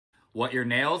What your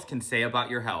nails can say about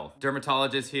your health.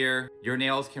 Dermatologist here. Your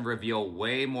nails can reveal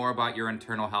way more about your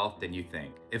internal health than you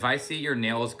think. If I see your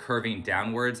nails curving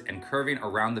downwards and curving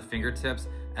around the fingertips,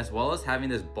 as well as having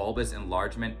this bulbous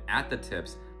enlargement at the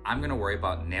tips, I'm gonna worry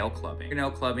about nail clubbing. Nail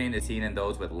clubbing is seen in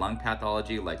those with lung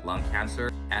pathology like lung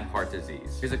cancer and heart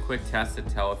disease. Here's a quick test to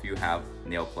tell if you have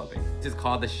nail clubbing. This is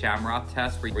called the Shamrock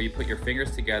test, where you put your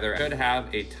fingers together. You should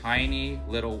have a tiny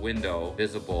little window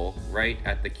visible right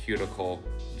at the cuticle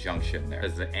junction there,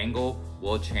 because the angle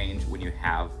will change when you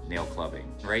have nail clubbing.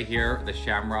 Right here, the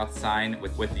Shamrock sign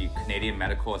with the Canadian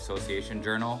Medical Association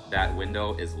journal, that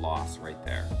window is lost right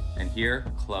there. And here,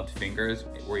 clubbed fingers,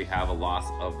 where you have a loss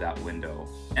of that window.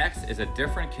 Next is a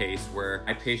different case where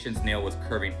my patient's nail was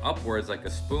curving upwards like a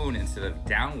spoon instead of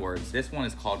downwards. This one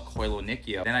is called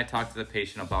Koilonychia. Then I talked to the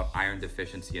patient about iron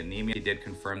deficiency anemia. He did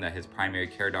confirm that his primary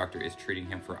care doctor is treating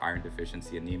him for iron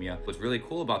deficiency anemia. What's really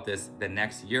cool about this, the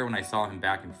next year when I saw him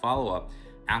back in follow-up,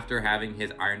 after having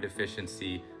his iron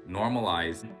deficiency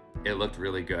normalized, it looked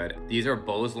really good. These are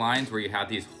Beau's lines, where you have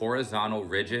these horizontal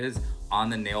ridges on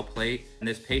the nail plate, and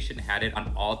this patient had it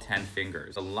on all 10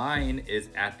 fingers. The line is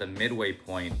at the midway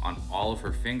point on all of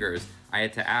her fingers. I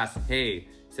had to ask, hey,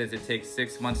 since it takes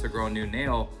 6 months to grow a new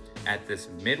nail, at this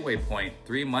midway point,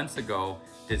 3 months ago,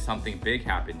 did something big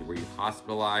happen? Were you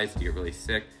hospitalized? Did you get really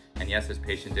sick? And yes, this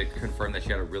patient did confirm that she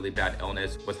had a really bad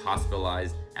illness, was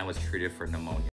hospitalized, and was treated for pneumonia.